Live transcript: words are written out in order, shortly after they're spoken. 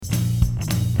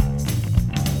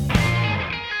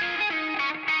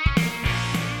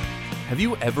Have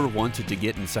you ever wanted to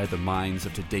get inside the minds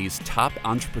of today's top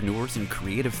entrepreneurs and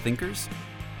creative thinkers?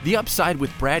 The Upside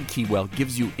with Brad Keywell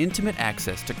gives you intimate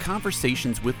access to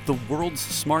conversations with the world's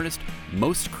smartest,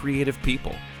 most creative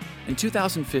people. In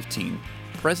 2015,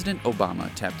 President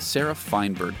Obama tapped Sarah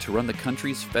Feinberg to run the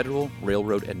country's Federal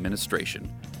Railroad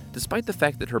Administration. Despite the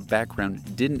fact that her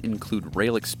background didn't include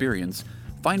rail experience,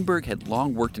 Feinberg had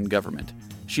long worked in government.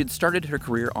 She had started her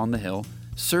career on the Hill,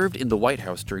 served in the White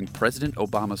House during President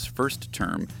Obama's first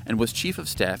term, and was chief of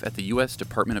staff at the U.S.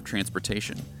 Department of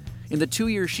Transportation. In the 2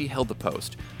 years she held the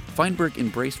post, Feinberg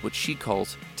embraced what she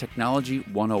calls Technology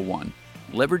 101,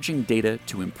 leveraging data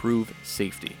to improve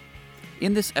safety.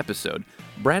 In this episode,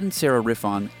 Brad and Sarah riff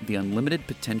on the unlimited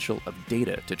potential of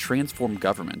data to transform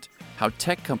government, how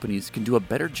tech companies can do a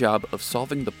better job of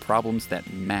solving the problems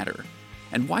that matter,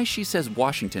 and why she says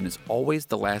Washington is always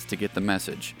the last to get the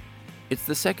message. It's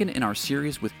the second in our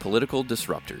series with political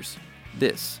disruptors.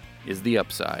 This is The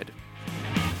Upside.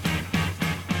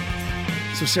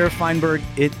 So Sarah Feinberg,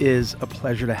 it is a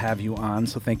pleasure to have you on.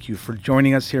 So thank you for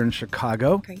joining us here in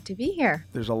Chicago. Great to be here.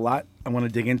 There's a lot I want to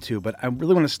dig into, but I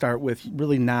really want to start with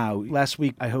really now. Last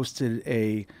week, I hosted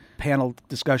a panel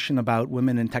discussion about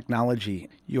women in technology.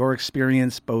 Your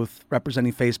experience both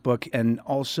representing Facebook and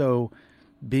also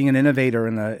being an innovator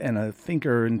and a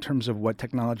thinker in terms of what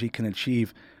technology can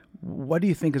achieve. What do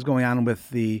you think is going on with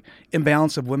the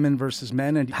imbalance of women versus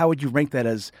men, and how would you rank that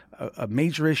as a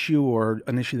major issue or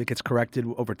an issue that gets corrected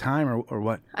over time, or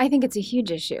what? I think it's a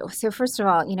huge issue. So first of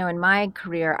all, in my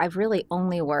career, I've really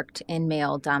only worked in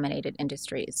male-dominated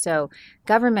industries. So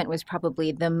government was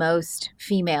probably the most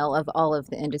female of all of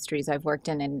the industries I've worked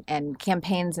in, and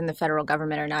campaigns in the federal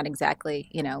government are not exactly,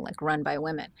 like run by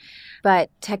women. But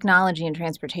technology and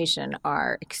transportation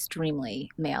are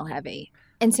extremely male-heavy.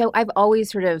 And so I've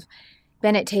always sort of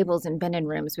been at tables and been in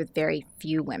rooms with very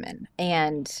few women.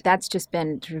 And that's just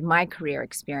been sort of my career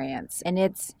experience. And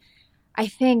it's, I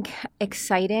think,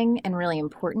 exciting and really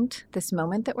important, this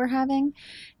moment that we're having,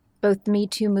 both the Me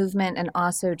Too movement and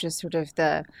also just sort of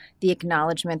the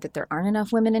acknowledgement that there aren't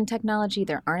enough women in technology,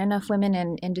 there aren't enough women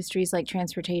in industries like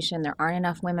transportation, there aren't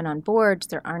enough women on boards,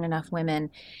 there aren't enough women,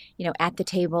 at the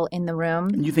table in the room.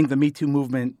 And you think the Me Too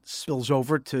movement spills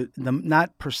over to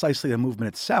not precisely the movement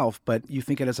itself, but you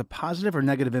think it has a positive or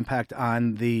negative impact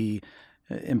on the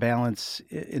imbalance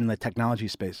in the technology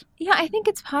space? Yeah, I think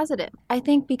it's positive. I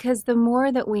think because the more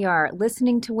that we are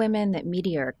listening to women, that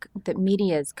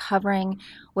media is covering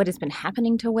what has been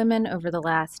happening to women over the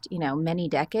last, many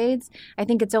decades, I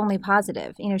think it's only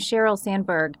positive. Sheryl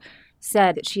Sandberg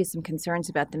said that she has some concerns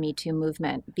about the Me Too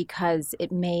movement because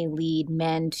it may lead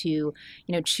men to,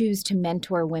 choose to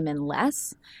mentor women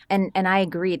less. And I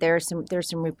agree, there's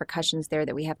some repercussions there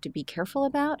that we have to be careful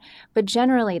about. But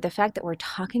generally, the fact that we're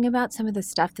talking about some of the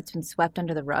stuff that's been swept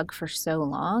under the rug for so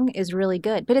long is really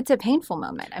good. But it's a painful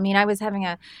moment. I mean, I was having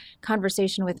a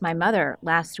conversation with my mother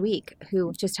last week,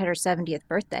 who just had her 70th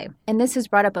birthday. And this has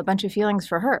brought up a bunch of feelings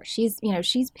for her. She's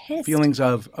pissed. Feelings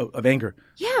of anger.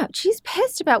 Yeah, she's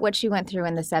pissed about what she went through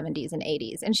in the 70s and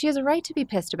 80s. And she has a right to be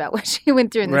pissed about what she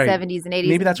went through in the 70s and 80s.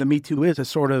 Maybe that's what Me Too is, a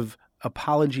sort of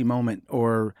apology moment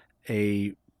or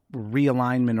a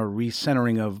realignment or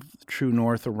recentering of true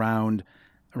north around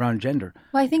gender.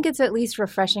 Well, I think it's at least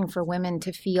refreshing for women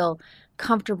to feel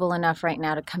comfortable enough right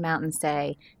now to come out and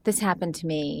say, this happened to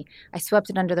me. I swept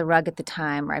it under the rug at the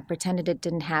time, or I pretended it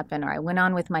didn't happen, or I went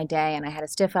on with my day and I had a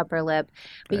stiff upper lip.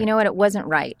 But You know what? It wasn't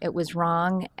right. It was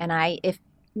wrong. And if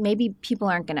maybe people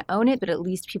aren't going to own it, but at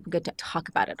least people get to talk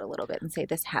about it a little bit and say,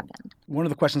 this happened. One of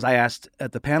the questions I asked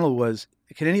at the panel was,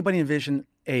 can anybody envision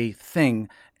an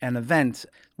event,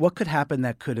 what could happen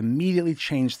that could immediately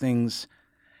change things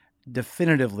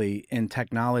definitively in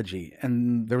technology?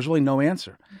 And there was really no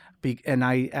answer. And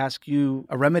I ask you,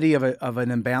 a remedy of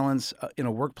an imbalance in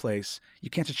a workplace, you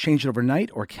can't just change it overnight,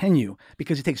 or can you?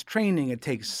 Because it takes training, it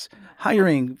takes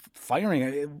hiring,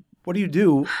 firing. What do you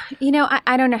do?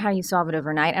 I don't know how you solve it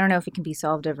overnight. I don't know if it can be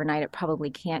solved overnight. It probably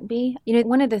can't be.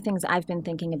 One of the things I've been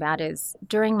thinking about is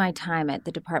during my time at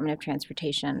the Department of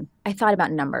Transportation, I thought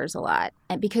about numbers a lot.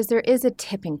 And because there is a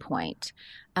tipping point.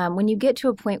 When you get to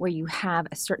a point where you have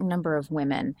a certain number of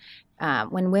women,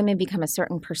 when women become a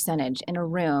certain percentage in a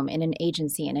room, in an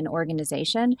agency, in an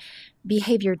organization,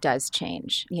 behavior does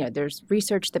change. There's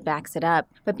research that backs it up,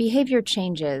 but behavior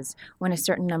changes when a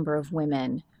certain number of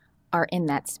women are in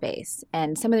that space.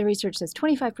 And some of the research says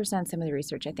 25%, some of the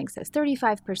research I think says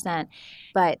 35%,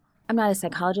 but I'm not a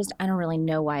psychologist. I don't really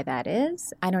know why that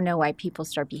is. I don't know why people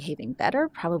start behaving better,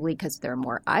 probably because there are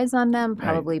more eyes on them,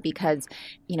 probably because,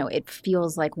 it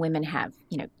feels like women have,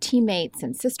 teammates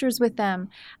and sisters with them.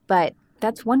 But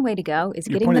that's one way to go, is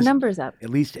Your getting point the is, numbers up. at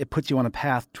least it puts you on a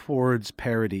path towards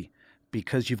parity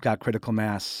because you've got critical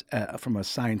mass from a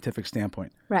scientific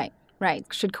standpoint. Right. Right.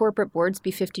 Should corporate boards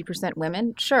be 50%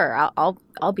 women? Sure,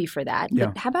 I'll be for that. Yeah.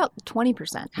 But how about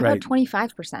 20%? How Right. about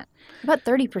 25%? How about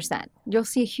 30%? You'll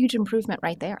see a huge improvement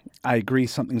right there. I agree.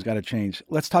 Something's got to change.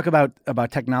 Let's talk about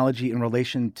technology in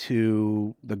relation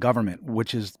to the government,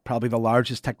 which is probably the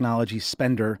largest technology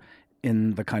spender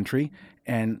in the country.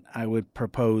 And I would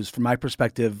propose, from my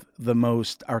perspective, the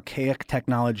most archaic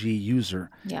technology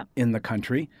user in the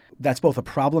country. That's both a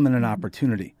problem and an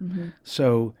opportunity.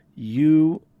 So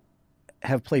you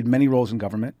have played many roles in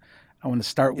government. I want to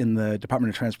start in the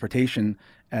Department of Transportation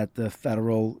at the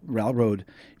Federal Railroad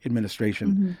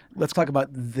Administration. Let's talk about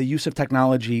the use of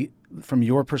technology from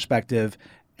your perspective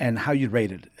and how you'd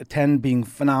rate it. A 10 being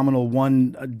phenomenal,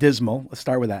 1 dismal. Let's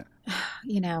start with that.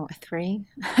 A 3.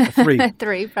 A 3. A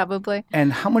 3, probably.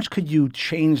 And how much could you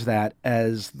change that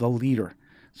as the leader?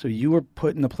 So you were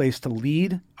put in a place to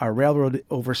lead our railroad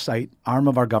oversight arm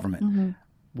of our government.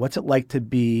 What's it like to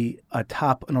be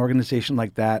atop an organization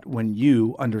like that when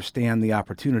you understand the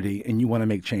opportunity and you want to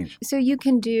make change? So you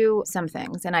can do some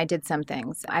things, and I did some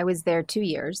things. I was there 2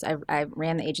 years. I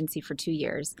ran the agency for 2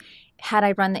 years. Had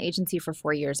I run the agency for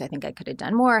 4 years, I think I could have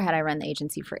done more. Had I run the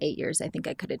agency for 8 years, I think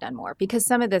I could have done more. Because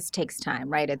some of this takes time,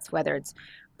 right? It's whether it's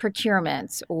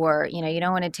procurements or, you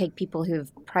don't want to take people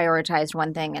who've prioritized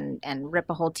one thing and rip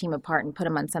a whole team apart and put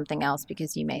them on something else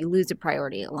because you may lose a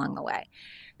priority along the way.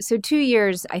 So 2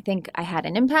 years, I think I had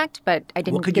an impact, but I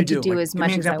didn't get to do as much as I wanted. Give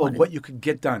me an example of what you could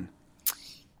get done.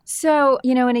 So,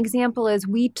 an example is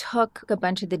we took a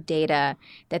bunch of the data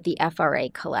that the FRA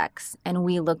collects and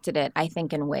we looked at it, I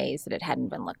think, in ways that it hadn't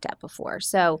been looked at before.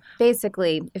 So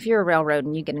basically, if you're a railroad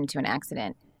and you get into an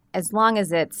accident, as long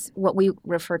as it's what we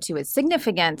refer to as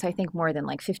significant, I think more than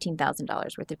like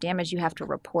 $15,000 worth of damage, you have to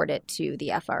report it to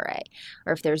the FRA.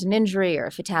 Or if there's an injury or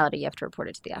a fatality, you have to report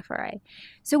it to the FRA.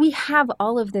 So we have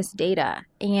all of this data,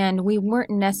 and we weren't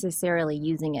necessarily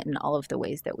using it in all of the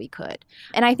ways that we could.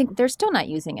 And I think they're still not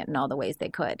using it in all the ways they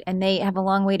could, and they have a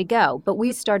long way to go. But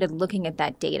we started looking at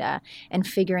that data and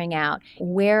figuring out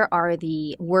where are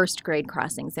the worst grade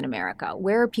crossings in America?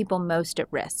 Where are people most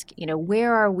at risk?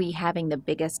 Where are we having the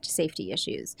biggest safety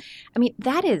issues? I mean,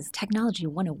 that is technology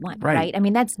 101, right? I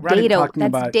mean, that's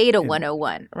data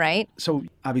 101, right? So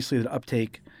obviously the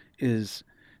Uptake is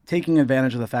taking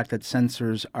advantage of the fact that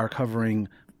sensors are covering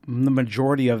the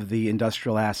majority of the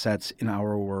industrial assets in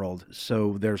our world.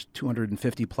 So there's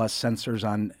 250 plus sensors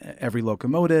on every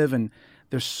locomotive, and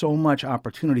there's so much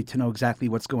opportunity to know exactly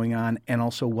what's going on and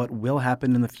also what will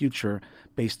happen in the future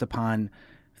based upon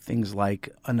things like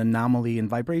an anomaly in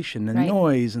vibration and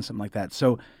noise and something like that.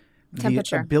 So the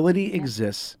ability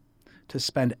exists to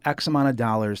spend X amount of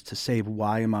dollars to save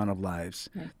Y amount of lives.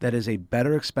 That is a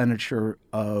better expenditure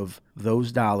of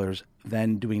those dollars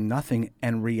than doing nothing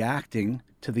and reacting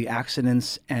to the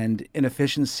accidents and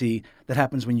inefficiency that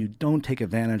happens when you don't take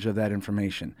advantage of that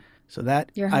information. So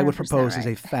that I would propose is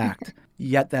a fact.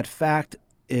 Yet that fact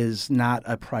is not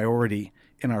a priority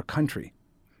in our country.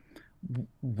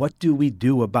 What do we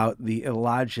do about the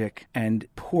illogic and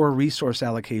poor resource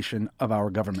allocation of our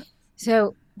government?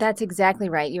 So that's exactly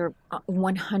right. You're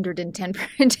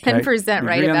 110%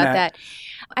 right about that.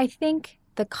 I think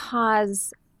the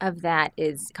cause of that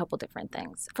is a couple different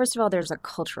things. First of all, there's a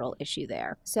cultural issue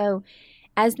there. So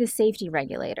as the safety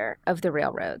regulator of the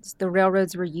railroads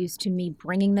were used to me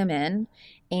bringing them in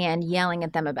and yelling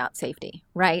at them about safety,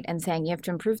 right? And saying, you have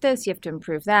to improve this, you have to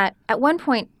improve that. At one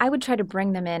point, I would try to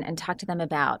bring them in and talk to them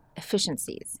about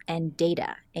efficiencies and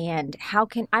data and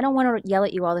I don't want to yell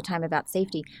at you all the time about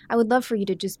safety. I would love for you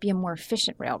to just be a more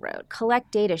efficient railroad. Collect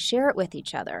data, share it with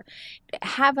each other.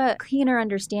 Have a cleaner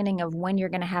understanding of when you're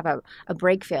going to have a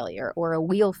brake failure or a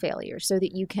wheel failure so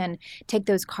that you can take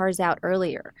those cars out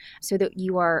earlier so that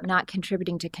you are not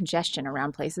contributing to congestion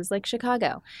around places like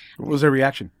Chicago. What was their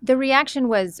reaction? The reaction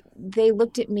was they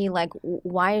looked at me like,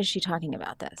 why is she talking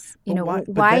about this?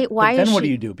 Why then what do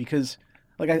you do? Because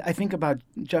I think about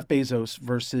Jeff Bezos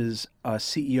versus a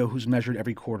CEO who's measured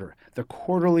every quarter. The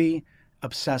quarterly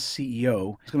obsessed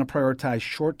CEO is going to prioritize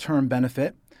short-term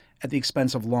benefit at the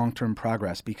expense of long-term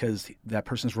progress because that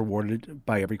person's rewarded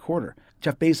by every quarter.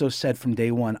 Jeff Bezos said from day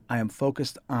one, I am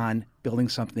focused on building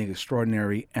something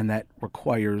extraordinary, and that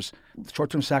requires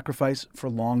short-term sacrifice for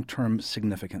long-term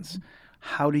significance.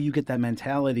 How do you get that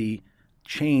mentality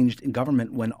changed in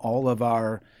government when all of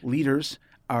our leaders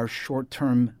our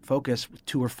short-term focus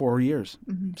 2 or 4 years,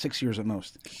 6 years at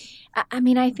most. I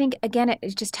mean, I think, again,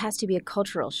 it just has to be a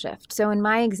cultural shift. So in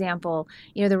my example,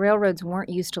 the railroads weren't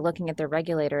used to looking at their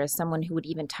regulator as someone who would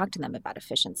even talk to them about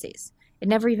efficiencies. It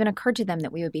never even occurred to them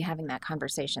that we would be having that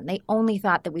conversation. They only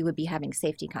thought that we would be having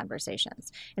safety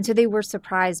conversations. And so they were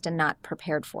surprised and not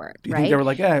prepared for it, Do you right? think they were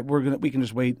like, we can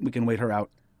just wait, we can wait her out?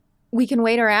 We can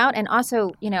wait her out. And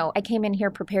also, I came in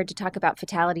here prepared to talk about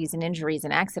fatalities and injuries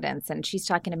and accidents. And she's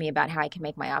talking to me about how I can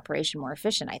make my operation more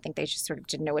efficient. I think they just sort of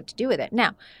didn't know what to do with it.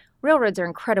 Now, railroads are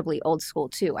incredibly old school,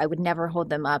 too. I would never hold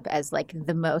them up as like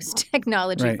the most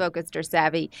technology focused or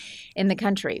savvy in the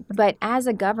country. But as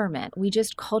a government, we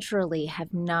just culturally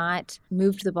have not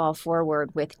moved the ball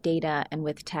forward with data and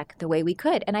with tech the way we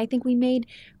could. And I think we made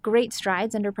great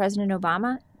strides under President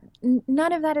Obama.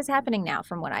 None of that is happening now,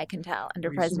 from what I can tell, under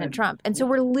President Trump. And so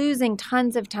we're losing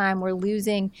tons of time.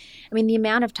 The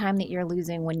amount of time that you're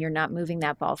losing when you're not moving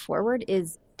that ball forward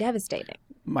is devastating.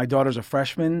 My daughter's a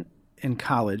freshman in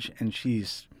college, and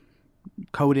she's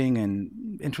coding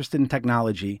and interested in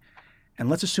technology. And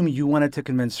let's assume you wanted to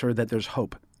convince her that there's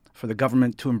hope for the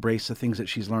government to embrace the things that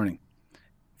she's learning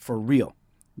for real,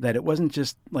 that it wasn't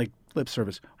just like lip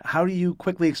service. How do you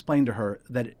quickly explain to her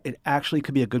that it actually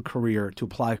could be a good career to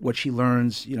apply what she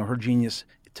learns, her genius,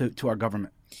 to our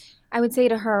government? I would say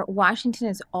to her, Washington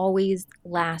is always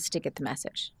last to get the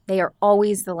message. They are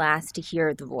always the last to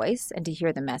hear the voice and to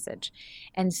hear the message.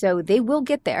 And so they will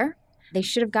get there. They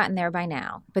should have gotten there by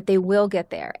now, but they will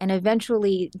get there. And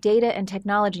eventually, data and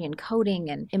technology and coding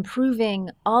and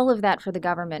improving all of that for the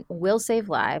government will save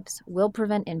lives, will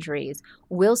prevent injuries,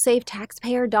 will save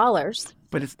taxpayer dollars.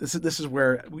 But this is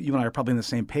where you and I are probably on the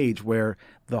same page, where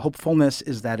the hopefulness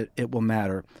is that it will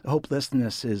matter. The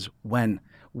hopelessness is when.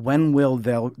 When will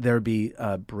there be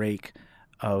a break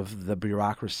of the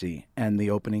bureaucracy and the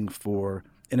opening for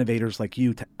innovators like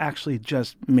you to actually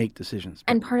just make decisions?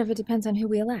 And part of it depends on who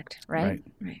we elect, right?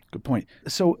 Right. Good point.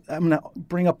 So I'm going to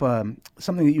bring up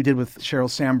something that you did with Sheryl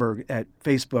Sandberg at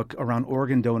Facebook around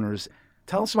organ donors.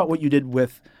 Tell us about what you did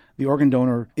with the organ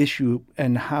donor issue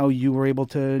and how you were able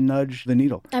to nudge the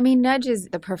needle. Nudge is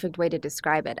the perfect way to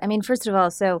describe it. First of all,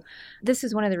 so this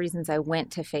is one of the reasons I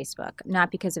went to Facebook,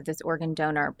 not because of this organ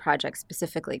donor project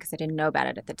specifically, because I didn't know about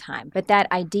it at the time, but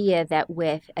that idea that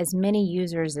with as many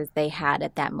users as they had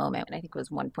at that moment, I think it was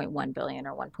 1.1 billion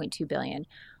or 1.2 billion,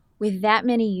 with that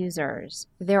many users,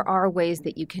 there are ways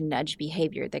that you can nudge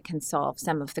behavior that can solve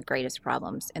some of the greatest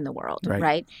problems in the world,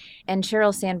 right? And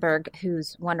Sheryl Sandberg,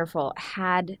 who's wonderful,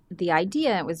 had the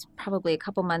idea, it was probably a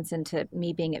couple months into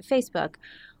me being at Facebook,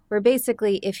 where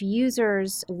basically if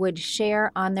users would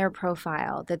share on their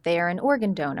profile that they are an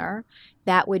organ donor,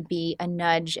 that would be a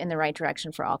nudge in the right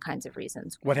direction for all kinds of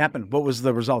reasons. What happened? What was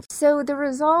the result? So the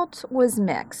result was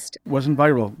mixed. It wasn't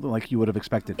viral like you would have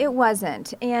expected. It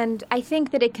wasn't. And I think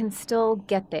that it can still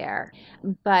get there.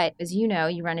 But as you know,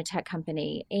 you run a tech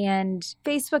company, and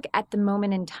Facebook at the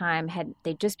moment in time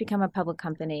they'd just become a public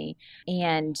company,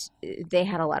 and they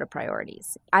had a lot of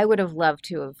priorities. I would have loved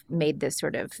to have made this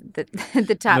sort of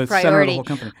the top priority. Center of the whole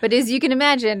company. But as you can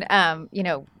imagine,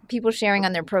 people sharing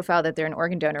on their profile that they're an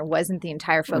organ donor wasn't the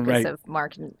entire focus of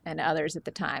Mark and others at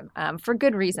the time, for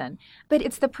good reason. But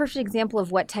it's the perfect example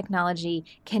of what technology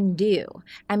can do.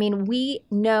 We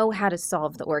know how to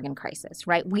solve the organ crisis,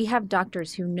 right? We have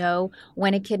doctors who know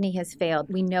when a kidney has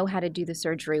failed. We know how to do the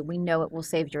surgery. We know it will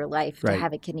save your life to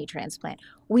have a kidney transplant.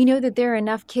 We know that there are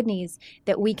enough kidneys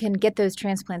that we can get those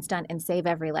transplants done and save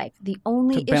every life. The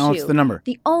only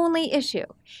issue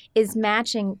is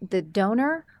matching the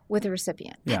donor with a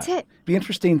recipient. That's it. It'd be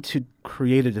interesting to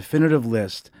create a definitive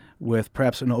list with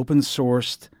perhaps an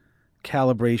open-sourced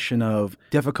calibration of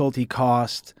difficulty,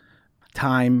 cost,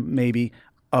 time, maybe,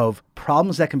 of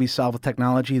problems that can be solved with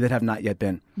technology that have not yet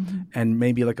been. Mm-hmm. And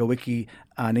maybe like a wiki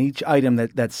on each item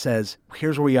that says,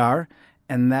 here's where we are.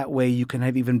 And that way you can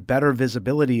have even better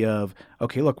visibility of,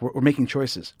 okay, look, we're making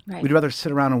choices. Right. We'd rather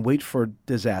sit around and wait for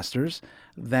disasters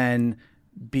than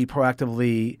be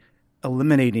proactively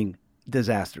eliminating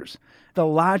disasters. The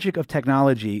logic of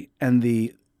technology and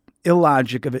the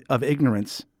illogic of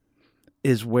ignorance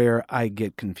is where I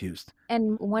get confused.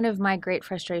 And one of my great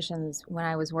frustrations when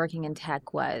I was working in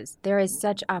tech was there is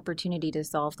such opportunity to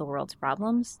solve the world's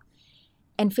problems.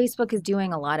 And Facebook is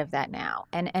doing a lot of that now,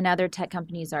 and other tech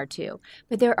companies are too.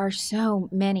 But there are so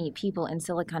many people in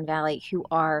Silicon Valley who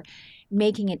are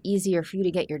making it easier for you to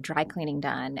get your dry cleaning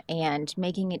done and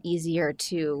making it easier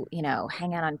to,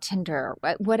 hang out on Tinder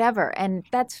or whatever. And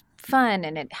that's fun,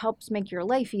 and it helps make your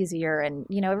life easier. And,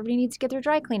 everybody needs to get their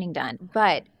dry cleaning done.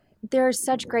 But there are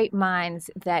such great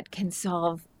minds that can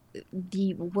solve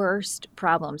the worst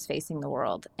problems facing the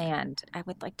world, and I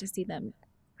would like to see them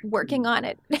working on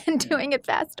it and doing it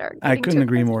faster. I couldn't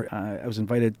agree more. I was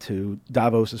invited to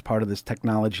Davos as part of this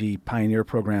technology pioneer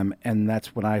program, and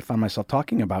that's what I found myself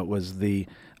talking about was the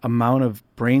amount of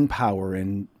brain power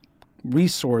and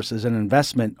resources and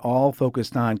investment all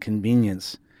focused on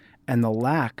convenience and the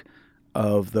lack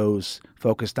of those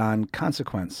focused on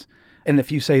consequence. And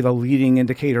if you say the leading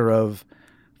indicator of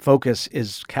focus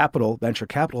is capital, venture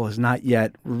capital has not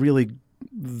yet really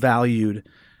valued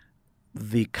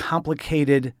the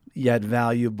complicated yet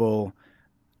valuable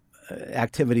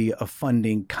activity of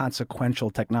funding consequential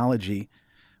technology.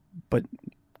 But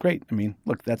great. I mean,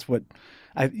 look, that's what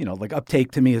like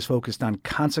Uptake to me is focused on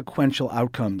consequential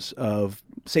outcomes of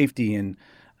safety and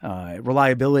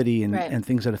reliability and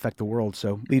things that affect the world.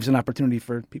 So leaves an opportunity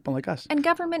for people like us. And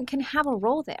government can have a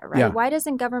role there, right? Yeah. Why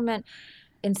doesn't government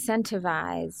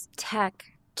incentivize tech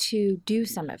to do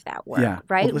some of that work,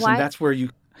 right? Well, listen, that's where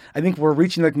I think we're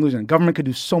reaching the conclusion. Government could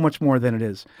do so much more than it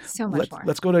is. So much more.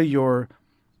 Let's go to your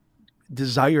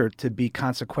desire to be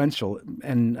consequential.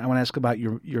 And I want to ask about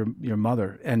your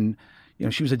mother. And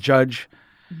she was a judge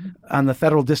on the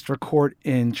federal district court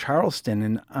in Charleston.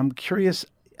 And I'm curious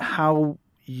how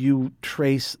you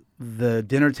trace the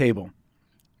dinner table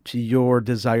to your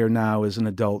desire now as an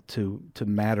adult to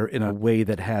matter in a way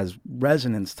that has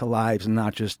resonance to lives and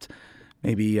not just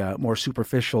maybe more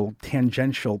superficial,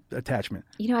 tangential attachment.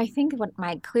 I think what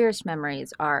my clearest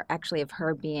memories are actually of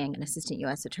her being an assistant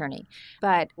U.S. attorney.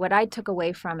 But what I took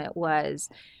away from it was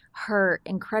her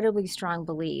incredibly strong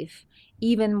belief,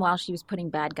 even while she was putting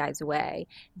bad guys away,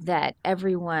 that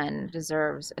everyone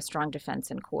deserves a strong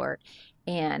defense in court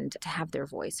and to have their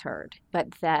voice heard,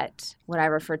 but that what I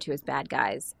refer to as bad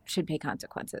guys should pay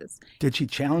consequences. Did she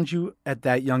challenge you at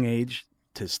that young age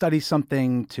to study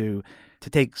something, to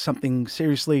take something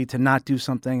seriously, to not do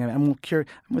something? I'm curious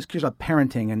about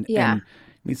parenting and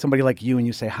meet somebody like you and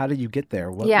you say, how did you get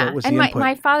there? What was the input?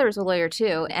 My father's a lawyer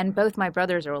too, and both my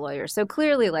brothers are lawyers. So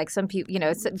clearly, like some people,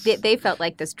 they felt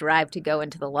like this drive to go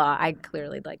into the law. I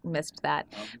clearly missed that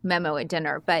memo at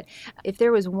dinner. But if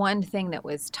there was one thing that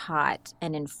was taught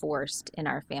and enforced in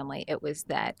our family, it was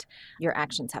that your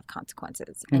actions have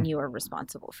consequences and you are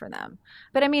responsible for them.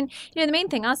 But I mean, the main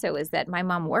thing also is that my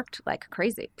mom worked like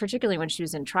crazy, particularly when she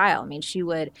was in trial. I mean, she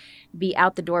would be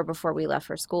out the door before we left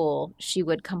for school. She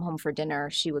would come home for dinner.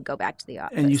 She would go back to the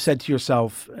office. And you said to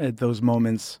yourself at those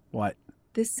moments, what?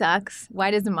 This sucks. Why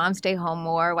doesn't mom stay home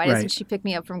more? Why doesn't she pick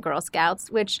me up from Girl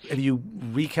Scouts? Which have you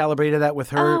recalibrated that with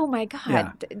her? Oh my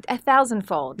God,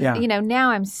 1,000-fold. Yeah.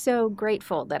 Now I'm so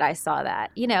grateful that I saw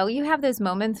that. You have those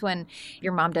moments when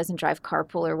your mom doesn't drive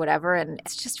carpool or whatever, and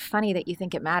it's just funny that you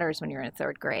think it matters when you're in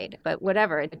third grade, but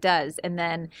whatever, it does. And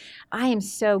then I am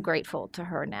so grateful to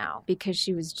her now because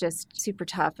she was just super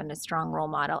tough and a strong role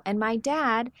model. And my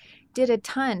dad did a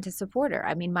ton to support her.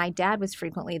 I mean, my dad was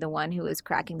frequently the one who was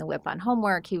cracking the whip on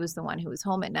homework. He was the one who was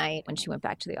home at night when she went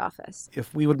back to the office.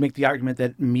 If we would make the argument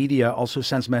that media also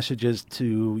sends messages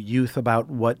to youth about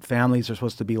what families are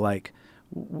supposed to be like,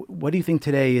 what do you think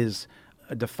today is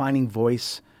a defining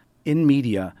voice in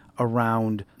media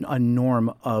around a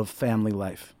norm of family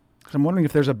life? Because I'm wondering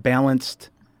if there's a balanced,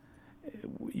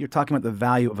 you're talking about the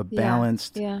value of a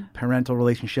balanced parental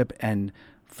relationship and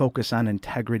focus on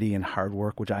integrity and hard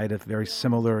work, which I had a very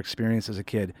similar experience as a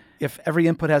kid. If every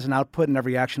input has an output and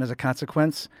every action has a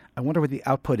consequence, I wonder what the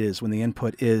output is when the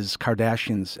input is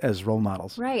Kardashians as role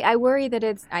models. Right. I worry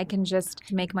that I can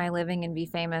just make my living and be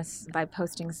famous by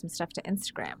posting some stuff to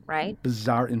Instagram, right?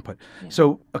 Bizarre input. Yeah.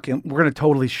 So, okay, we're going to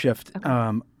totally shift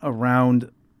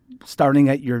around starting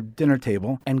at your dinner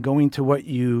table and going to what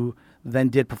you then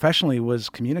did professionally was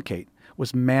communicate,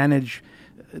 was manage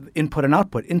input and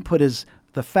output. Input is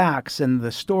the facts and the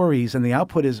stories, and the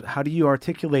output is how do you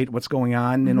articulate what's going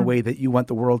on in a way that you want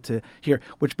the world to hear,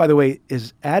 which, by the way,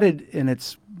 is added in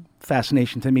its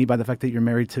fascination to me by the fact that you're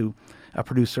married to a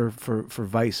producer for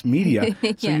Vice Media.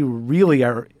 So you really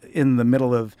are in the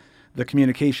middle of the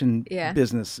communication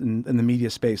business in the media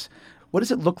space. What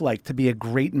does it look like to be a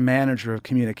great manager of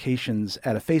communications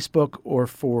at a Facebook or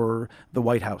for the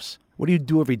White House? What do you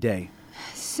do every day?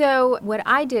 So what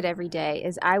I did every day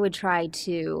is I would try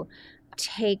to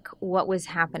take what was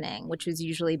happening, which was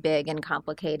usually big and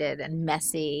complicated and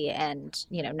messy and,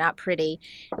 not pretty,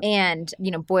 and,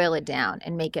 boil it down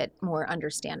and make it more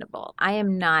understandable. I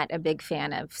am not a big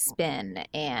fan of spin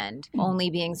and only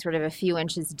being sort of a few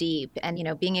inches deep and,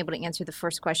 being able to answer the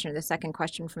first question or the second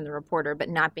question from the reporter, but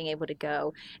not being able to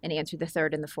go and answer the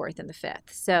third and the fourth and the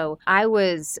fifth. So I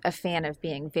was a fan of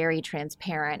being very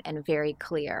transparent and very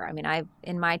clear. I mean,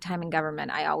 in my time in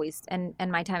government, I always, and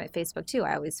my time at Facebook too,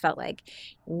 I always felt like like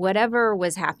whatever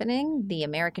was happening, the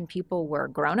American people were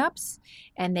grown-ups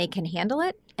and they can handle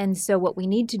it. And so what we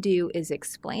need to do is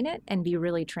explain it and be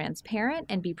really transparent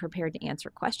and be prepared to answer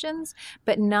questions,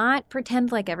 but not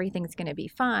pretend like everything's going to be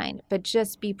fine, but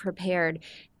just be prepared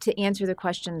to answer the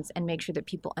questions and make sure that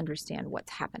people understand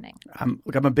what's happening.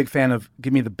 Look, I'm a big fan of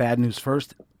give me the bad news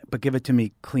first, but give it to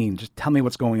me clean. Just tell me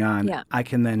what's going on. Yeah. I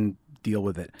can then deal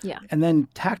with it. Yeah. And then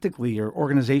tactically or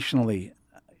organizationally,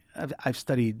 I've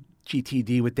studied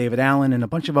GTD with David Allen and a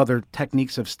bunch of other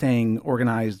techniques of staying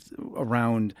organized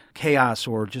around chaos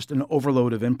or just an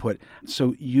overload of input.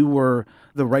 So you were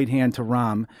the right hand to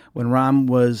Rahm when Rahm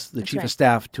was the chief of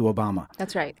staff to Obama.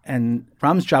 That's right. And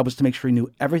Rahm's job was to make sure he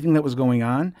knew everything that was going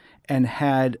on and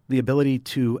had the ability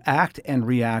to act and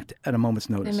react at a moment's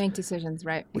notice. And make decisions,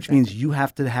 right. Which means you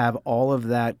have to have all of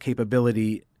that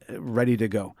capability ready to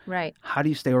go. Right. How do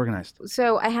you stay organized?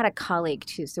 So I had a colleague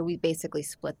too. So we basically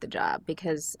split the job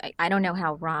because I don't know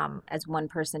how Rahm as one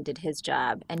person did his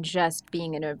job, and just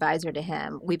being an advisor to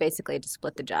him, we basically had to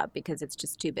split the job because it's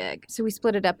just too big. So we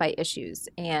split it up by issues.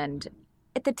 And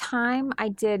at the time, I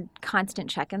did constant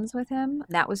check-ins with him.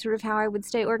 That was sort of how I would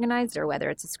stay organized, or whether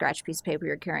it's a scratch piece of paper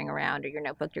you're carrying around or your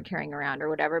notebook you're carrying around or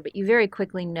whatever. But you very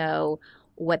quickly know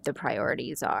what the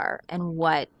priorities are and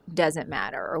what doesn't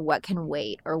matter or what can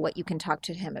wait or what you can talk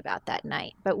to him about that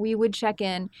night. But we would check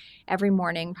in every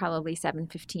morning, probably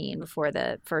 7:15 before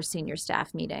the first senior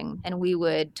staff meeting. And we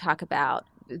would talk about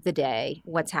the day,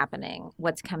 what's happening,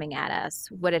 what's coming at us,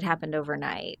 what had happened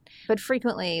overnight. But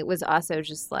frequently it was also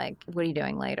just like, what are you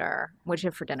doing later? What'd you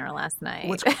have for dinner last night?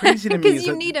 What's crazy to me because is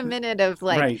you that, need a minute of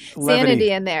like right, sanity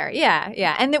levity. in there. Yeah,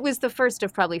 yeah. And it was the first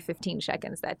of probably 15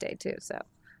 check-ins that day too. So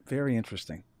very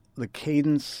interesting. The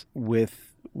cadence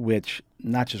with which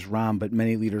not just Rahm, but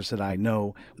many leaders that I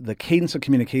know, the cadence of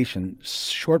communication,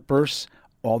 short bursts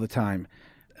all the time.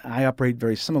 I operate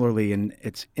very similarly, and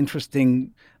it's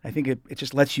interesting. I think it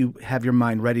just lets you have your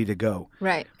mind ready to go.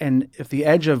 right. And if the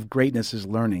edge of greatness is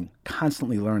learning,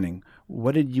 constantly learning,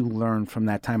 what did you learn from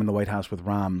that time in the White House with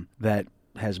Rahm that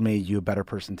has made you a better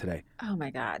person today? Oh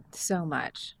my God, so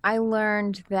much. I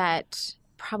learned that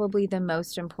probably the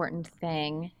most important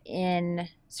thing in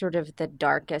sort of the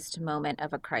darkest moment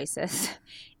of a crisis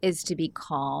is to be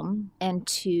calm and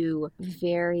to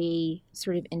very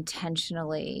sort of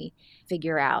intentionally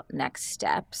figure out next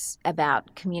steps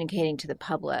about communicating to the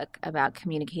public, about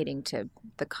communicating to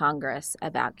the Congress,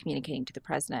 about communicating to the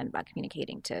president, about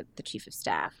communicating to the chief of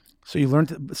staff. So you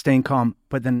learned staying calm,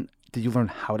 but then did you learn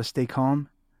how to stay calm?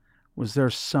 Was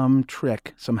there some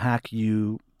trick, some hack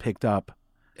you picked up?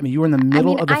 I mean, you were in the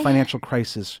middle of the financial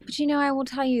crisis. But I will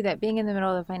tell you that being in the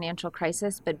middle of the financial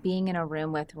crisis, but being in a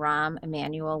room with Rahm,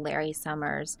 Emanuel, Larry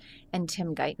Summers, and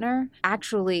Tim Geithner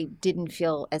actually didn't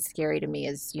feel as scary to me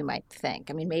as you might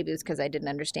think. I mean, maybe it was because I didn't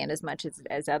understand as much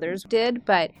as others did.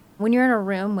 But when you're in a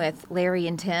room with Larry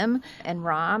and Tim and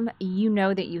Rahm, you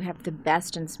know that you have the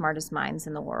best and smartest minds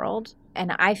in the world.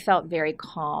 And I felt very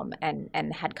calm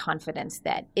and had confidence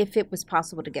that if it was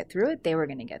possible to get through it, they were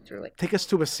going to get through it. Take us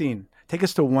to a scene. Take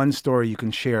us to one story you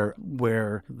can share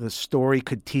where the story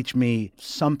could teach me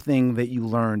something that you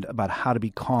learned about how to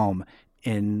be calm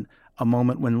in a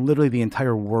moment when literally the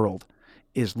entire world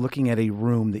is looking at a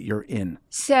room that you're in.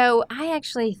 So I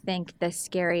actually think the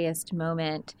scariest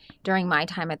moment during my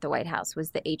time at the White House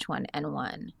was the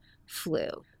H1N1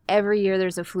 flu. Every year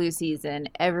there's a flu season.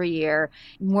 Every year,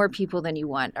 more people than you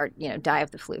want are, die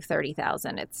of the flu,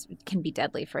 30,000. It can be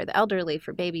deadly for the elderly,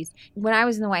 for babies. When I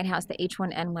was in the White House, the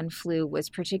H1N1 flu was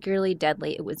particularly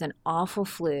deadly. It was an awful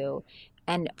flu.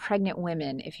 And pregnant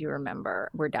women, if you remember,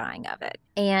 were dying of it.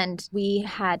 And we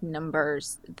had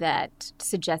numbers that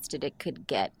suggested it could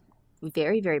get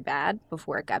very, very bad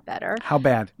before it got better. How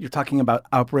bad? You're talking about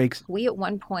outbreaks? We at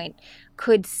one point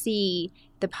could see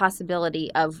the possibility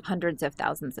of hundreds of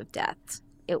thousands of deaths.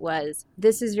 It was,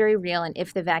 this is very real, and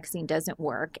if the vaccine doesn't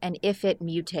work, and if it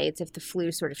mutates, if the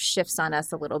flu sort of shifts on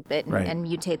us a little bit and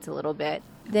mutates a little bit,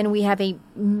 then we have a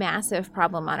massive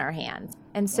problem on our hands.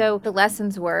 And so the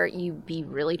lessons were you be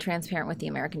really transparent with the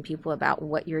American people about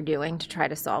what you're doing to try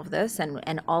to solve this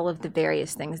and all of the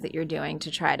various things that you're doing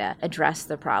to try to address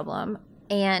the problem.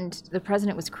 And the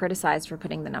president was criticized for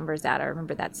putting the numbers out. I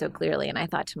remember that so clearly. And I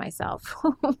thought to myself,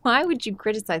 why would you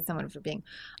criticize someone for being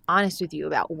honest with you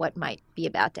about what might be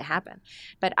about to happen?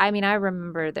 But I mean, I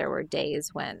remember there were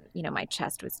days when, my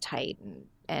chest was tight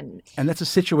and that's a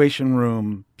situation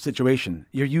room situation.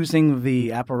 You're using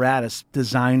the apparatus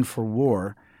designed for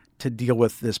war to deal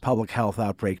with this public health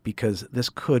outbreak because this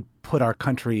could put our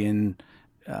country in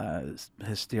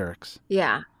hysterics.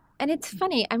 Yeah. And it's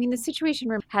funny. I mean, the Situation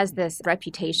Room has this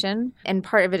reputation, and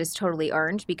part of it is totally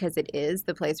earned because it is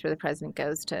the place where the president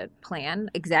goes to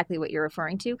plan exactly what you're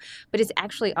referring to. But it's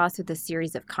actually also the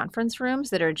series of conference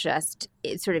rooms that are just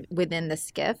sort of within the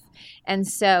skiff. And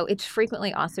so it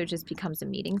frequently also just becomes a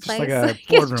meeting Just place. like a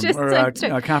boardroom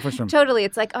or a conference room. Totally.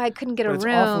 It's like, oh, I couldn't get But a it's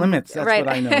room. off limits. That's right.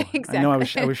 what I know. Exactly. I know I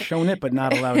was shown it, but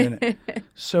not allowed in it.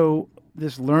 So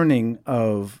this learning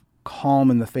of calm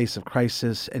in the face of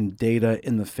crisis and data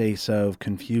in the face of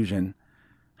confusion,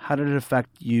 how did it affect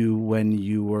you when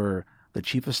you were the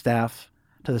chief of staff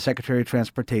to the Secretary of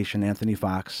Transportation, Anthony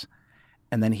Fox,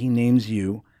 and then he names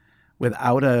you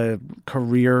without a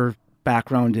career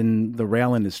background in the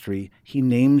rail industry, he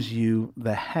names you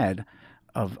the head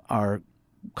of our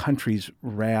country's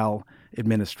rail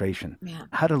administration. Yeah.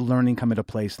 How did learning come into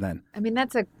place then? I mean,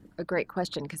 that's a great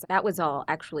question, because that was all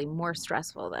actually more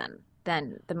stressful than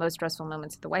the most stressful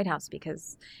moments at the White House,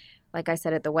 because like I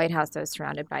said, at the White House, I was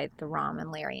surrounded by the Rahm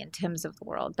and Larry and Tims of the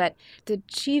world. But the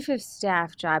chief of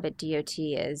staff job at DOT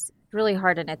is really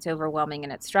hard, and it's overwhelming,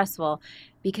 and it's stressful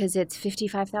because it's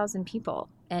 55,000 people.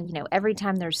 And, every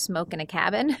time there's smoke in a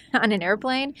cabin on an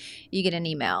airplane, you get an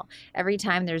email. Every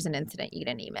time there's an incident, you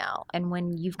get an email. And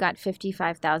when you've got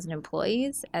 55,000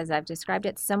 employees, as I've described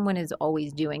it, someone is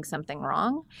always doing something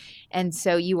wrong. And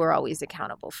so you are always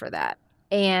accountable for that.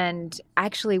 And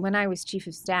actually, when I was chief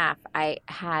of staff, I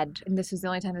had, and this was the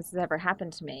only time this has ever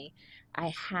happened to me,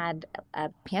 I had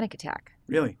a panic attack.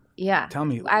 Really? Yeah. Tell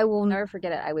me. I will never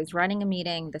forget it. I was running a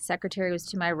meeting. The secretary was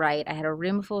to my right. I had a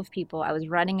room full of people. I was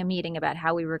running a meeting about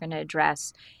how we were going to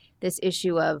address this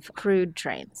issue of crude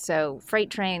trains. So freight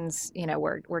trains,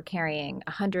 we're carrying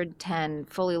 110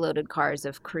 fully loaded cars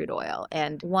of crude oil,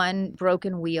 and one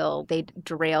broken wheel, they'd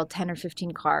derail 10 or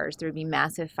 15 cars. There would be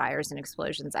massive fires and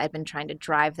explosions. I'd been trying to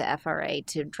drive the FRA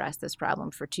to address this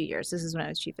problem for 2 years. This is when I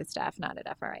was chief of staff, not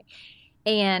at FRA.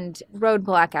 And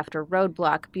roadblock after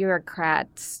roadblock,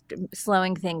 bureaucrats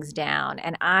slowing things down.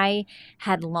 And I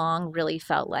had long really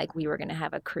felt like we were going to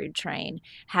have a crude train,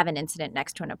 have an incident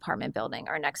next to an apartment building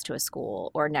or next to a school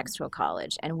or next to a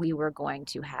college. And we were going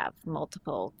to have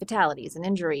multiple fatalities and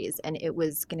injuries. And it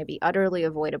was going to be utterly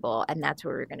avoidable. And that's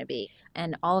where we were going to be.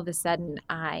 And all of a sudden,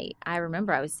 I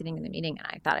remember I was sitting in the meeting and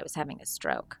I thought I was having a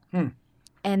stroke.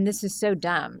 And this is so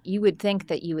dumb. You would think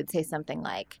that you would say something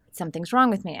like, something's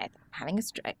wrong with me. I'm having a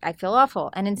stroke. I feel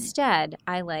awful. And instead,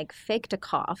 I faked a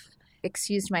cough,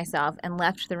 excused myself, and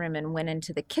left the room and went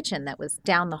into the kitchen that was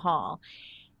down the hall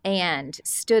and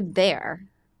stood there.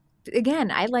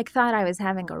 Again, I thought I was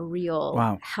having a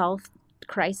real health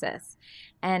crisis,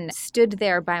 and stood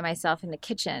there by myself in the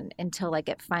kitchen until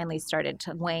it finally started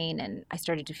to wane and I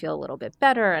started to feel a little bit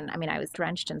better. And I was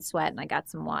drenched in sweat and I got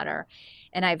some water.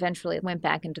 And I eventually went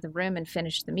back into the room and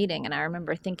finished the meeting. And I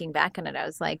remember thinking back on it, I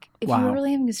was like, if you were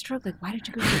really having a stroke, why did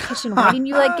you go to the kitchen? Why didn't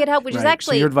you get help? Which is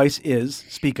actually... So your advice is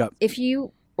speak up. If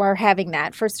you are having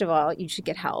that, first of all, you should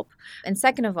get help. And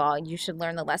second of all, you should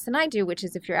learn the lesson I do, which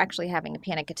is if you're actually having a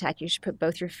panic attack, you should put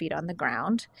both your feet on the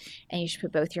ground and you should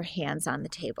put both your hands on the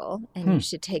table, and you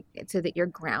should take it so that you're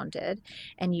grounded,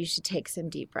 and you should take some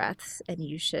deep breaths, and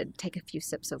you should take a few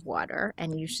sips of water,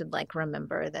 and you should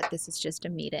remember that this is just a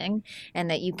meeting and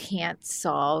that you can't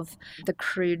solve the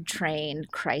crude train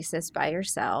crisis by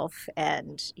yourself,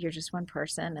 and you're just one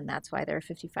person, and that's why there are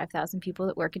 55,000 people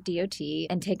that work at DOT.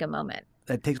 And take a moment.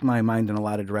 That takes my mind in a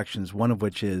lot of directions, one of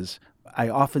which is I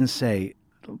often say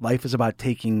life is about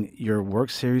taking your work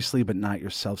seriously, but not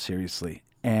yourself seriously.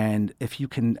 And if you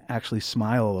can actually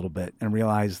smile a little bit and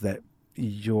realize that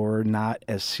you're not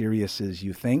as serious as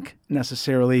you think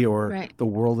necessarily, or the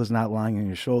world is not lying on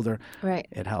your shoulder,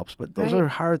 it helps. But those are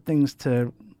hard things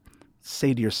to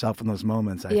say to yourself in those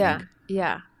moments, I think.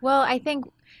 Yeah. Well, I think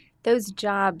those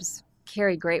jobs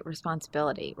carry great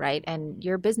responsibility, right? And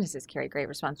your businesses carry great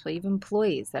responsibility. You have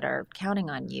employees that are counting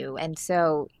on you. And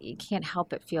so you can't help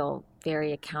but feel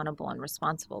very accountable and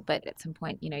responsible. But at some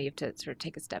point, you have to sort of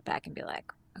take a step back and be like,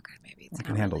 okay, maybe it's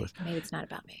not handle this. Maybe it's not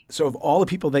about me. So of all the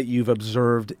people that you've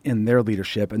observed in their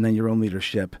leadership and then your own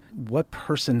leadership, what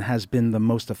person has been the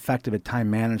most effective at time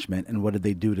management, and what did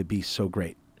they do to be so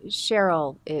great?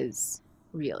 Sheryl is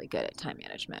really good at time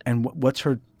management. And what's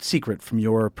her secret from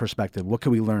your perspective? What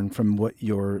can we learn from what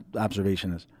your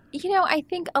observation is? I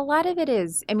think a lot of it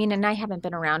is, and I haven't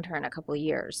been around her in a couple of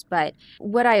years, but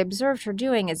what I observed her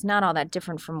doing is not all that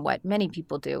different from what many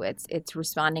people do. It's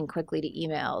responding quickly to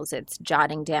emails. It's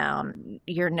jotting down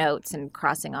your notes and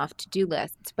crossing off to-do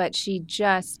lists. But she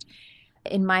just,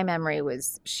 in my memory,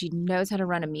 she knows how to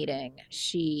run a meeting.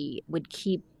 She would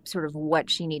keep sort of what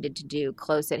she needed to do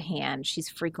close at hand. She's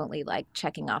frequently like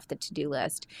checking off the to-do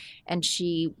list, and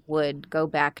she would go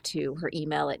back to her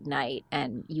email at night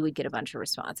and you would get a bunch of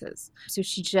responses. So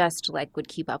she just like would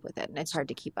keep up with it, and it's hard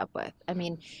to keep up with. I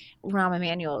mean, Rahm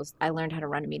Emanuel's, I learned how to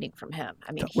run a meeting from him.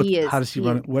 I mean, How does he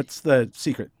run it? What's the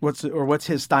secret? What's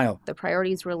his style? The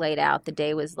priorities were laid out. The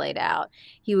day was laid out.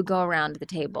 He would go around the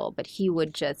table, but he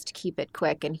would just keep it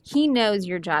quick. And he knows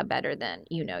your job better than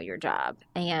you know your job.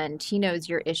 And he knows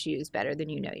your issues better than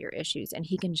you know your issues. And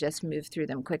he can just move through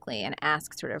them quickly and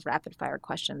ask sort of rapid fire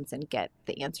questions and get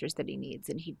the answers that he needs.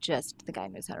 And the guy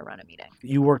knows how to run a meeting.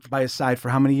 You worked by his side for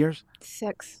how many years?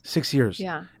 6. 6 years.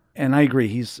 Yeah. And I agree.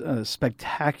 He's a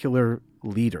spectacular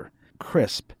leader.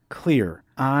 Crisp, clear,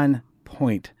 on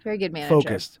point. Very good manager.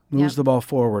 Focused, moves the ball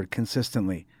forward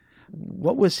consistently.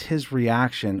 What was his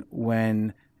reaction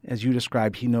when, as you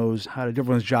described, he knows how to do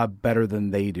everyone's job better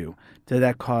than they do? Did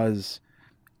that cause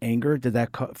anger?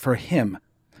 For him,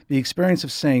 the experience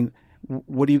of saying,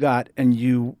 what do you got? And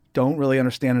you don't really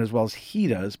understand it as well as he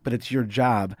does, but it's your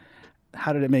job.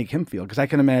 How did it make him feel? Because I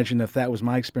can imagine if that was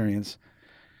my experience,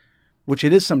 which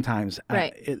it is sometimes,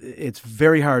 it's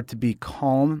very hard to be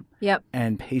calm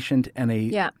and patient and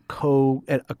a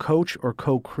coach or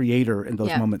co-creator in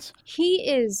those moments. He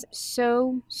is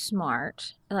so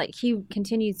smart. Like, he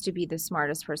continues to be the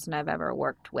smartest person I've ever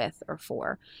worked with or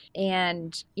for.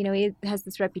 And, he has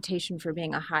this reputation for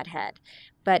being a hothead.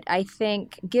 But I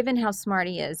think given how smart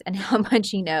he is and how much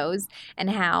he knows and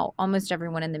how almost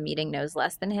everyone in the meeting knows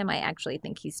less than him, I actually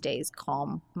think he stays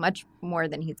calm much more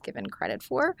than he's given credit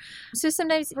for. So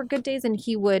sometimes there were good days and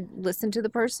he would listen to the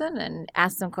person and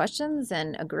ask some questions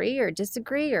and agree or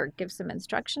disagree or give some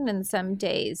instruction. And some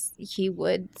days he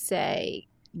would say,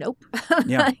 nope,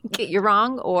 you're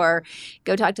wrong, or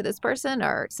go talk to this person,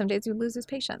 or some days he would lose his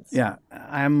patience. Yeah,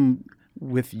 I'm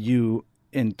with you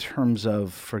in terms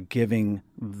of forgiving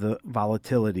the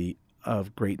volatility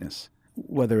of greatness,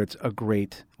 whether it's a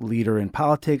great leader in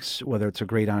politics, whether it's a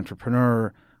great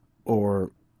entrepreneur,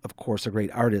 or, of course, a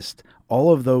great artist.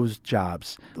 All of those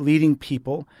jobs, leading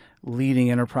people,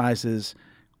 leading enterprises,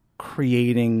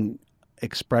 creating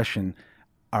expression,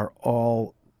 are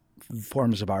all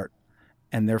forms of art.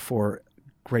 And therefore,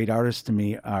 great artists to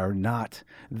me are not,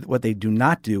 what they do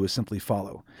not do is simply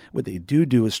follow. What they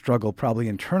do is struggle probably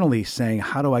internally, saying,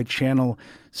 how do I channel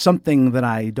something that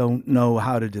I don't know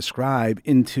how to describe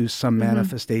into some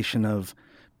manifestation of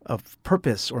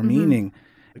purpose or meaning?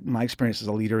 My experience as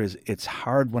a leader is it's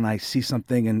hard when I see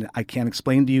something and I can't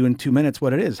explain to you in 2 minutes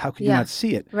what it is. How can you not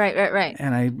see it? Right.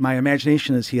 And my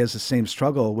imagination is he has the same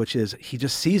struggle, which is he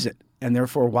just sees it. And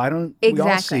therefore, why don't we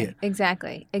all see it?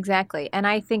 Exactly. And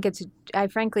I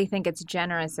frankly think it's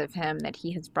generous of him that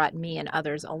he has brought me and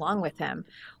others along with him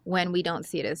when we don't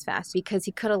see it as fast, because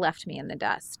he could have left me in the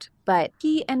dust. But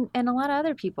he and a lot of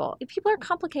other people are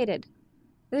complicated.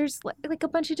 There's like a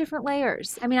bunch of different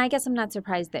layers. I mean, I guess I'm not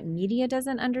surprised that media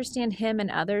doesn't understand him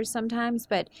and others sometimes,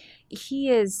 but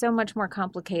he is so much more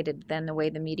complicated than the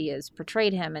way the media has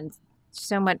portrayed him. And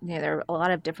so much, there are a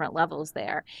lot of different levels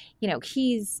there.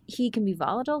 He can be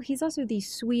volatile. He's also the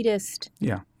sweetest,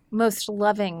 most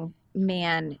loving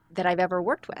man that I've ever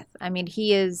worked with. I mean,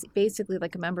 he is basically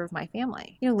like a member of my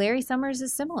family. Larry Summers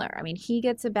is similar. I mean, he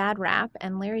gets a bad rap,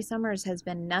 and Larry Summers has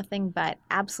been nothing but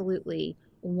absolutely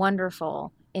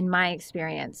wonderful in my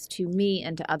experience to me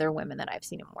and to other women that I've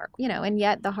seen him work. And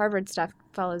yet the Harvard stuff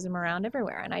follows him around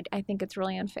everywhere. And I think it's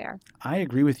really unfair. I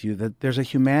agree with you that there's a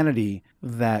humanity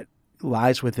that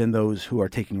lies within those who are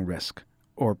taking risk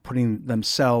or putting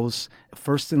themselves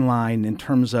first in line in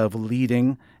terms of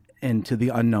leading into the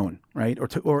unknown, right?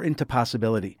 Or into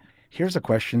possibility. Here's a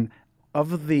question.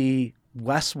 Of the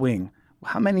West Wing,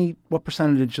 what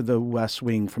percentage of the West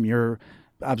Wing, from your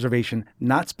observation,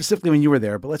 not specifically when you were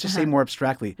there, but let's just say more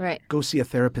abstractly, go see a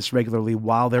therapist regularly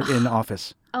while they're in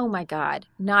office? Oh my God,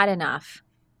 not enough.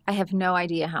 I have no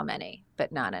idea how many,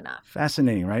 but not enough.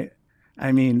 Fascinating, right?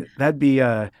 I mean, that'd be,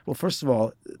 first of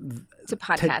all, it's a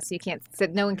podcast. You can't,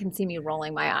 no one can see me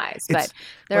rolling my eyes, but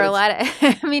there are a lot of,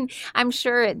 I mean, I'm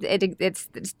sure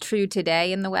it's true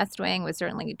today in the West Wing. It was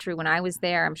certainly true when I was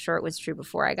there. I'm sure it was true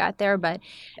before I got there, but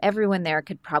everyone there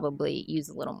could probably use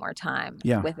a little more time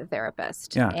with a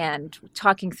therapist and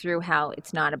talking through how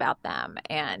it's not about them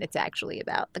and it's actually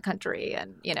about the country.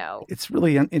 And, it's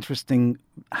really interesting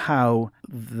how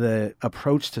the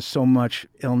approach to so much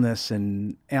illness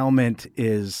and ailment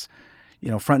is,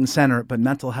 front and center, but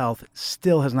mental health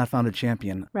still has not found a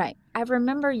champion. Right. I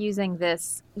remember using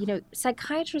this,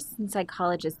 psychiatrists and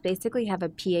psychologists basically have a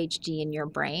PhD in your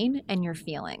brain and your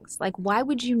feelings. Like, why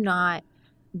would you not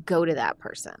go to that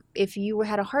person. If you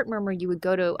had a heart murmur, you would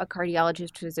go to a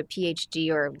cardiologist who has a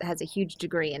PhD or has a huge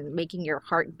degree in making your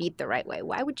heart beat the right way.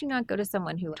 Why would you not go to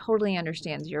someone who totally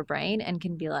understands your brain and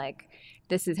can be like,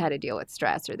 this is how to deal with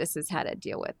stress, or this is how to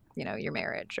deal with, your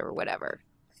marriage or whatever?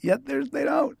 Yet they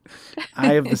don't.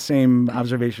 I have the same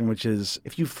observation, which is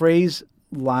if you phrase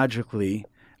logically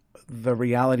the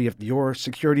reality of your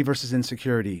security versus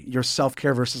insecurity, your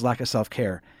self-care versus lack of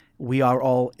self-care, we are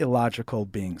all illogical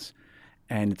beings.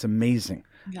 And it's amazing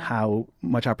how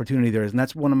much opportunity there is. And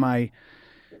that's one of my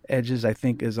edges, I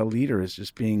think, as a leader, is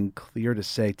just being clear to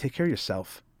say, take care of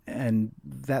yourself. And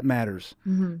that matters.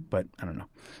 Mm-hmm. But I don't know.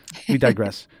 We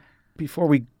digress. Before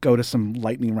we go to some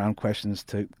lightning round questions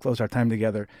to close our time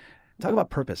together, talk about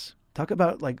purpose. Talk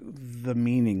about like the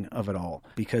meaning of it all.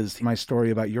 Because my story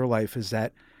about your life is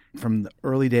that from the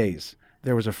early days,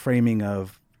 there was a framing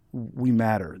of we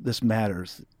matter, this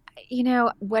matters.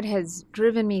 What has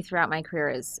driven me throughout my career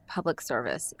is public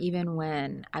service. Even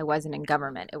when I wasn't in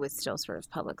government, it was still sort of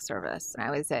public service. And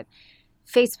I was at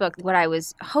Facebook. What I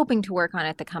was hoping to work on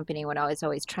at the company, what I was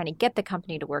always trying to get the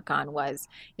company to work on was,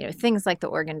 things like the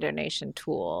organ donation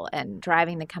tool, and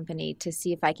driving the company to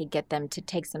see if I could get them to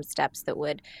take some steps that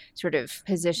would sort of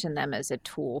position them as a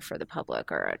tool for the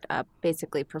public, or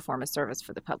basically perform a service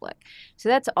for the public. So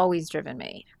that's always driven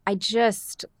me. I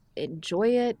just enjoy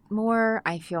it more.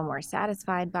 I feel more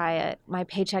satisfied by it. My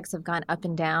paychecks have gone up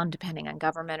and down depending on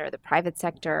government or the private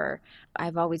sector.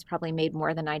 I've always probably made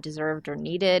more than I deserved or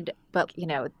needed. But,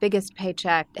 the biggest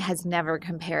paycheck has never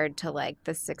compared to like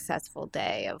the successful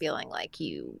day of feeling like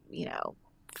you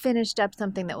finished up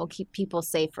something that will keep people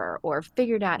safer, or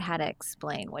figured out how to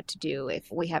explain what to do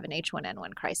if we have an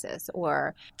H1N1 crisis,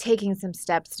 or taking some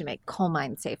steps to make coal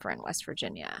mines safer in West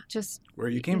Virginia. Just where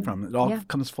you came from. It all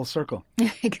comes full circle.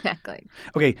 Exactly.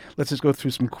 Okay, let's just go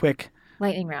through some quick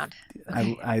lightning round.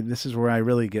 Okay. This is where I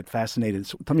really get fascinated.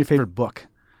 So tell me your favorite book.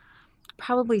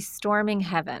 Probably Storming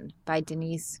Heaven by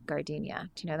Denise Gardenia.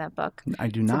 Do you know that book? I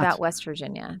do not. It's about West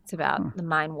Virginia. It's about the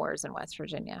mine wars in West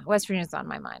Virginia. West Virginia's on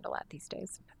my mind a lot these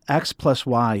days. X plus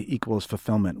Y equals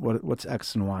fulfillment. What's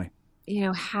X and Y?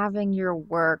 Having your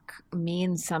work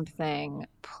mean something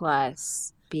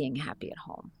plus being happy at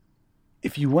home.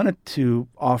 If you wanted to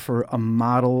offer a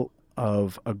model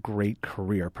of a great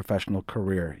career, professional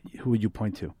career, who would you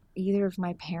point to? Either of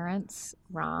my parents,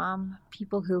 Rahm,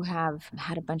 people who have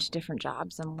had a bunch of different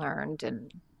jobs and learned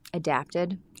and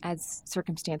adapted as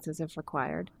circumstances have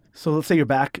required. So let's say you're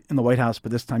back in the White House, but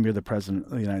this time you're the president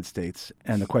of the United States.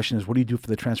 And the question is, what do you do for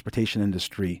the transportation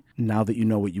industry now that you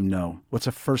know what you know? What's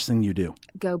the first thing you do?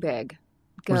 Go big.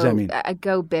 What does that mean?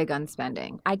 Go big on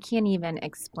spending. I can't even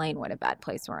explain what a bad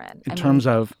place we're in. In terms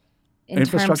of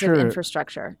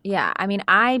infrastructure? Yeah. I mean,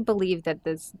 I believe that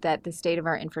the state of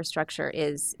our infrastructure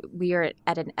we are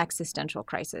at an existential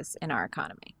crisis in our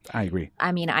economy. I agree.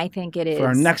 I mean, I think it is. For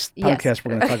our next podcast,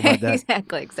 we're going to talk about that.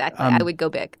 Exactly. I would go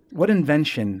big. What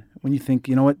invention, when you think,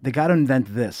 they got to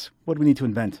invent this, what do we need to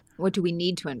invent? What do we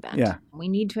need to invent? Yeah. We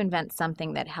need to invent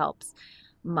something that helps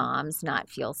moms not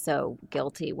feel so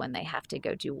guilty when they have to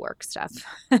go do work stuff.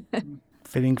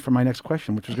 Fitting for my next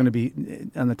question, which was going to be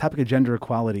on the topic of gender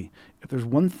equality. If there's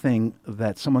one thing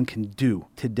that someone can do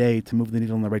today to move the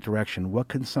needle in the right direction, what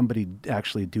can somebody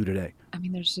actually do today? I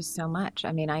mean, there's just so much.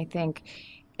 I mean, I think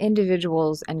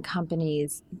individuals and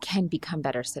companies can become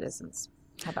better citizens.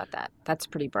 How about that? That's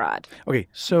pretty broad. Okay,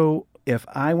 so if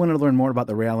I wanted to learn more about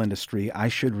the rail industry, I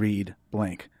should read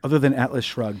blank, other than Atlas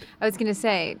Shrugged. I was going to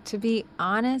say, to be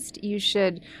honest, you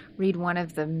should read one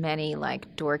of the many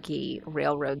dorky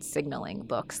railroad signaling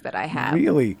books that I have.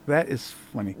 Really? That is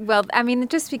funny. Well, I mean,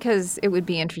 just because it would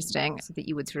be interesting so that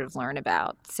you would sort of learn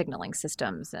about signaling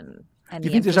systems and Do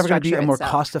you think there's ever going to be a more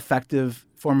cost-effective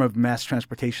form of mass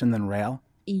transportation than rail?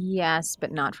 Yes,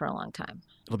 but not for a long time.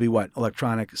 It'll be what?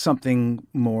 Electronic, something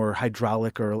more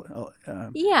hydraulic or...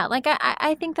 Yeah,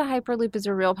 I think the Hyperloop is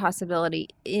a real possibility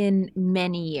in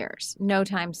many years, no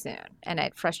time soon. And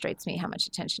it frustrates me how much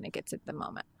attention it gets at the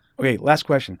moment. Okay, last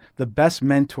question. The best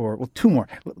mentor, two more.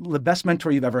 The best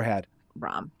mentor you've ever had?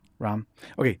 Rahm.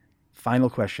 Okay, final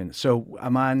question. So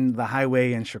I'm on the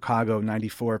highway in Chicago,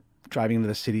 94, driving into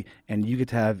the city, and you get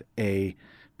to have a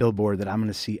billboard that I'm going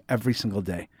to see every single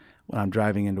day when I'm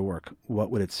driving into work.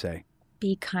 What would it say?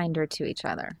 Be kinder to each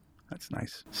other. That's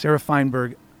nice. Sarah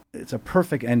Feinberg, it's a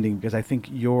perfect ending because I think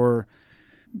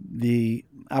the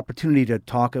opportunity to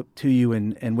talk to you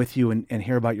and with you and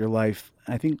hear about your life,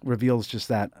 I think reveals just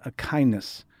that, a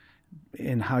kindness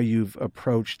in how you've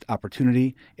approached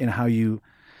opportunity and how you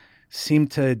seem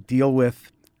to deal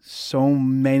with so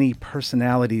many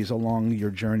personalities along your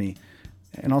journey,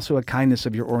 and also a kindness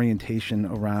of your orientation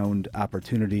around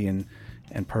opportunity and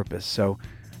and purpose. So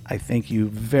I thank you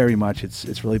very much.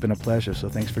 It's really been a pleasure. So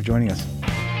thanks for joining us.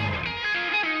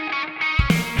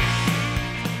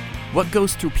 What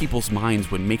goes through people's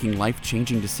minds when making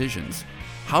life-changing decisions?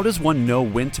 How does one know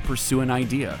when to pursue an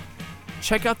idea?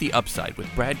 Check out The Upside with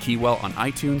Brad Keywell on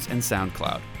iTunes and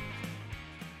SoundCloud.